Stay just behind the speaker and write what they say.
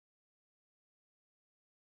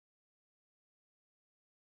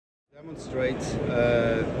Demonstrate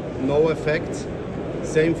no effect.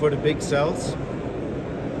 Same for the big cells.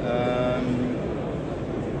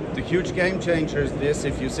 The huge game changer is this: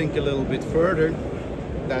 if you think a little bit further,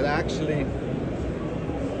 that actually,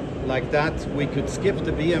 like that, we could skip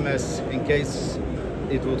the BMS in case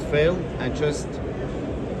it would fail and just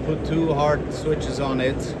put two hard switches on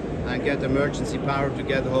it and get emergency power to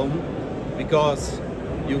get home, because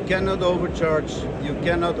you cannot overcharge, you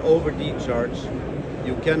cannot over decharge,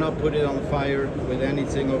 you cannot put it on fire with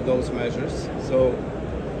anything of those measures. So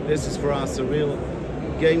this is for us a real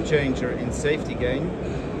game changer in safety gain.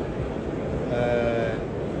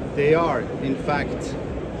 They are in fact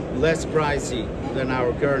less pricey than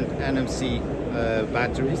our current NMC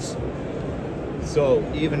batteries, so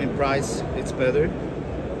even in price it's better.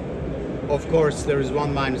 Of course, there is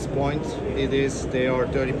one minus point. It is they are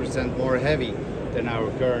 30% more heavy than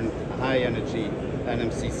our current high energy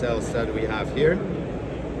NMC cells that we have here,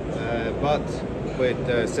 but with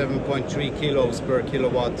 7.3 kilos per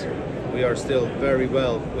kilowatt we are still very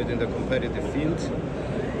well within the competitive field.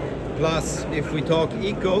 Plus, if we talk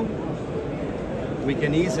eco, we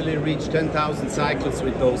can easily reach 10,000 cycles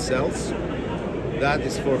with those cells. That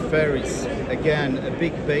is for ferries, again, a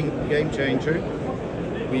big game changer.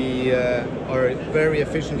 We are very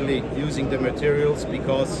efficiently using the materials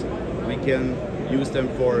because we can use them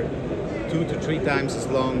for 2 to 3 times as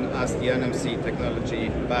long as the NMC technology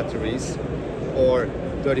batteries, or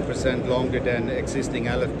 30% longer than existing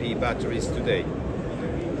LFP batteries today.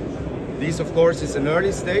 This, of course, is an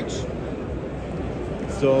early stage,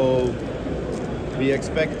 so we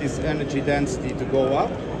expect this energy density to go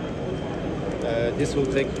up. This will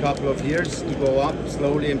take a couple of years to go up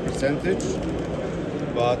slowly in percentage,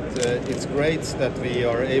 but it's great that we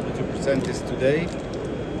are able to present this today,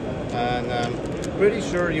 and I'm pretty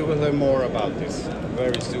sure you will hear more about this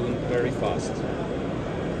very soon, very fast.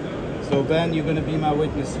 So Ben, you're going to be my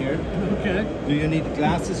witness here. Okay. Do you need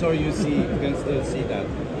glasses, or you can still see that?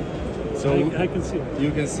 So I can see it.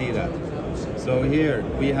 You can see that. So here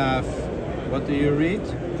we have, what do you read?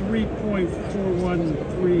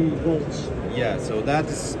 3.413 volts. Yeah, so that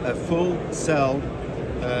is a full cell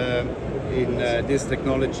in this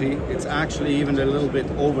technology. It's actually even a little bit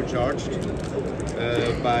overcharged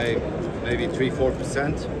by maybe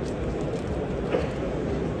 3–4%.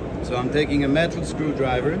 So I'm taking a metal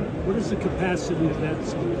screwdriver. What is the capacity of that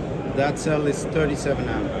cell? That cell is 37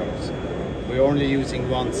 amp hours. We're only using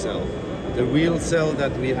one cell. The real cell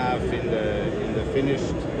that we have in the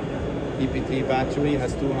finished EPT battery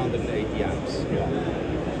has 280 amps. Yeah.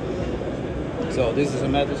 So this is a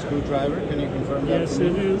metal screwdriver. Can you confirm that? Yes,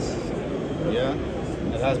 it is. Yeah,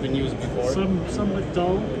 it has been used before. Somewhat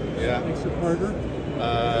dull. Yeah. Makes it harder.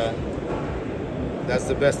 That's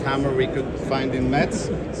the best hammer we could find in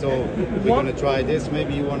METS. So we're going to try this.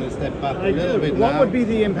 Maybe you want to step back a little bit now. What would be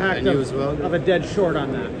the impact of a dead short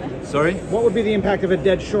on that? Sorry? What would be the impact of a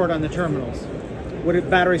dead short on the terminals? Would the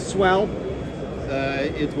battery swell?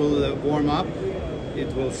 It will warm up.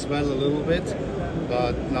 It will swell a little bit,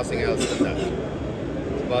 but nothing else than that.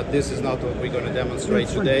 But this is not what we're going to demonstrate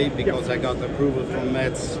today, because I got approval from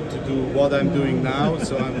METS to do what I'm doing now.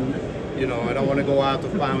 So I'm, I don't want to go out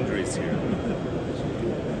of boundaries here.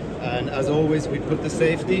 And as always, we put the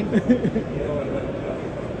safety.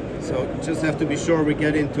 So just have to be sure we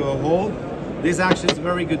get into a hole. This actually is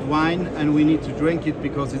very good wine, and we need to drink it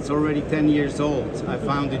because it's already 10 years old. I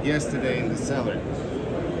found it yesterday in the cellar.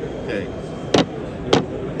 Okay.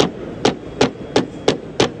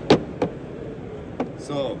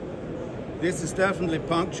 So this is definitely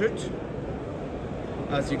punctured,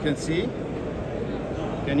 as you can see.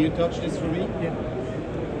 Can you touch this for me? Yeah.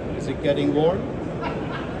 Is it getting warm?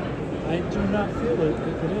 I do not feel it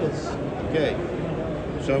if it is. Okay.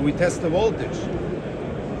 Shall we test the voltage?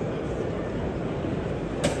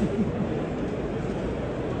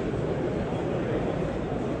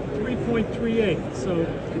 .38, so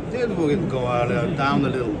It will go out, down a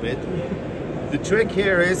little bit. The trick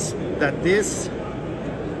here is that this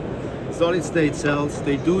solid state cells,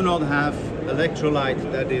 they do not have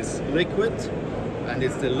electrolyte that is liquid, and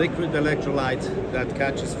it's the liquid electrolyte that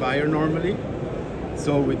catches fire normally.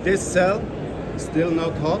 So with this cell, still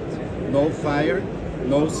not hot, no fire,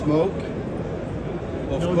 no smoke.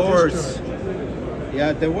 Of course,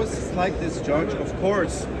 yeah, there was a slight discharge. Of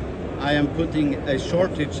course, I am putting a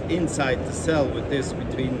shortage inside the cell with this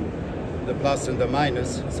between the plus and the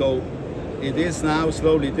minus. So it is now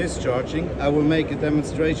slowly discharging. I will make a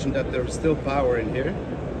demonstration that there is still power in here.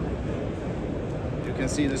 You can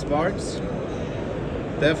see the sparks.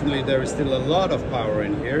 Definitely there is still a lot of power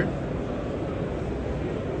in here.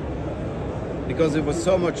 Because it was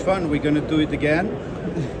so much fun, we're going to do it again.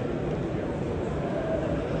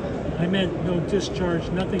 I meant no discharge,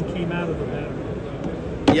 nothing came out of the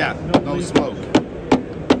battery. Yeah, no leak, smoke.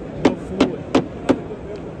 no fluid.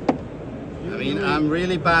 I mean, I'm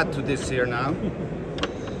really bad to this here now.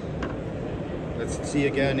 Let's see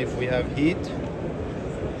again if we have heat.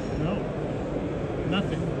 No,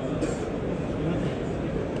 nothing.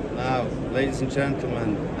 Now, ladies and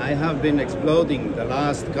gentlemen, I have been exploding the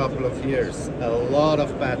last couple of years a lot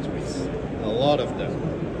of batteries, a lot of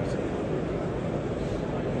them.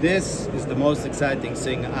 This is the most exciting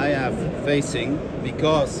thing I have facing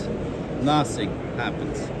because nothing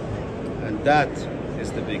happens. And that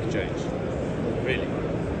is the big change, really.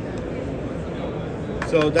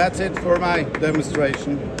 So that's it for my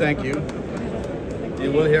demonstration. Thank you.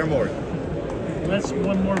 You will hear more. That's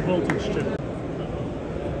one more voltage chip.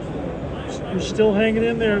 You're still hanging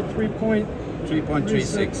in there at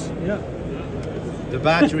 3.36. Yeah. The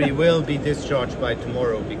battery will be discharged by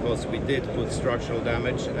tomorrow because we did put structural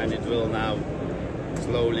damage, and it will now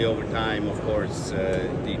slowly over time, of course,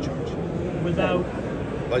 decharge. Without.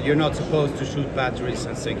 But you're not supposed to shoot batteries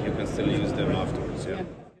and think you can still use them afterwards. Yeah.